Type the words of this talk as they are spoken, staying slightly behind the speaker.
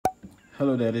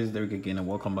Hello there, this is Derek again and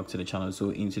welcome back to the channel.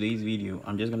 So in today's video,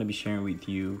 I'm just going to be sharing with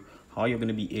you how you're going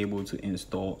to be able to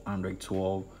install Android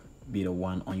 12 beta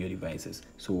 1 on your devices.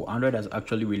 So Android has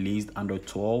actually released Android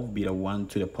 12 beta 1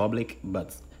 to the public,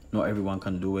 but not everyone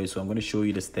can do it. So I'm going to show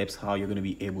you the steps how you're going to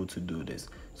be able to do this.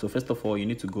 So first of all, you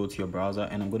need to go to your browser,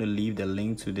 and I'm going to leave the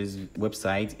link to this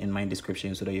website in my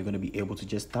description so that you're going to be able to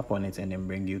just tap on it and then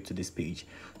bring you to this page.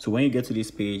 So when you get to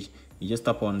this page, you just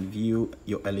tap on view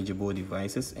your eligible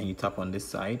devices and you tap on this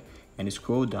side and you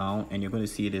scroll down and you're going to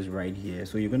see this right here.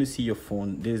 So you're going to see your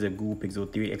phone. This is a Google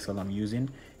Pixel 3 XL I'm using,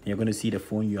 and you're going to see the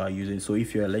phone you are using. So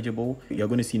if you're eligible, you're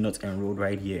going to see not enrolled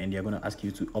right here, and they're going to ask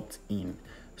you to opt in.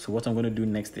 So what I'm going to do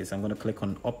next is I'm going to click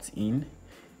on opt in,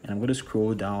 and I'm going to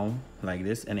scroll down like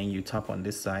this, and then you tap on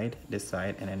this side,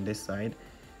 and then this side.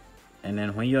 And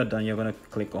then when you're done, you're going to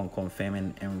click on confirm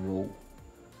and enroll.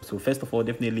 So first of all,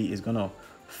 definitely it's going to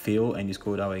fail, and you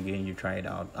scroll down again, you try it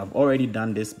out. I've already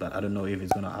done this, but I don't know if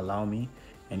it's going to allow me.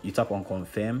 And you tap on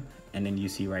confirm, and then you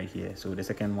see right here. So the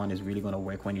second one is really going to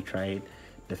work. When you try it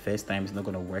the first time, it's not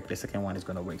going to work. The second one is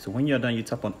going to work. So when you're done, you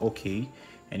tap on OK,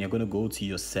 and you're going to go to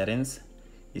your settings.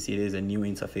 You see there's a new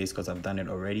interface because I've done it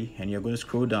already, and you're going to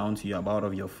scroll down to your about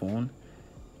of your phone.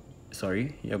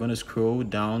 You're going to scroll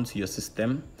down to your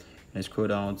system and scroll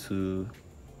down to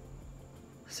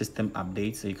system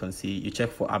updates. So you can see, you check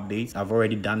for updates. I've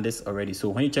already done this already. So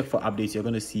when you check for updates, you're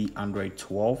going to see Android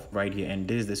 12 right here, and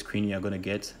this is the screen you're going to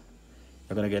get.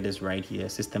 You're going to get this right here,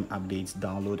 system updates,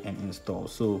 download and install.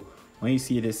 So when you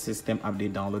see this system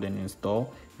update, download and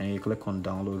install, and you click on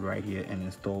download right here and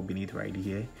install beneath right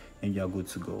here, and you're good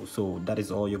to go. So that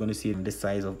is all you're going to see in this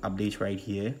size of updates right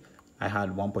here. I had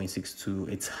 1.62.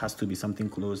 It has to be something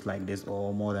close like this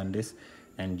or more than this,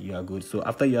 and you are good. So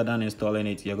after you're done installing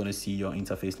it, you're going to see your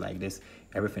interface like this.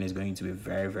 Everything is going to be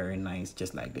very nice,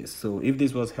 just like this. So if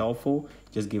this was helpful,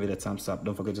 just give it a thumbs up.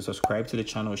 Don't forget to subscribe to the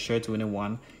channel, share to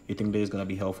anyone you think this is going to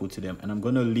be helpful to them. And I'm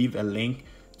going to leave a link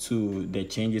to the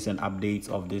changes and updates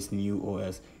of this new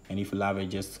OS. And if you love it,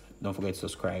 just don't forget to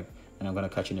subscribe, and I'm going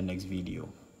to catch you in the next video.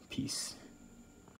 Peace.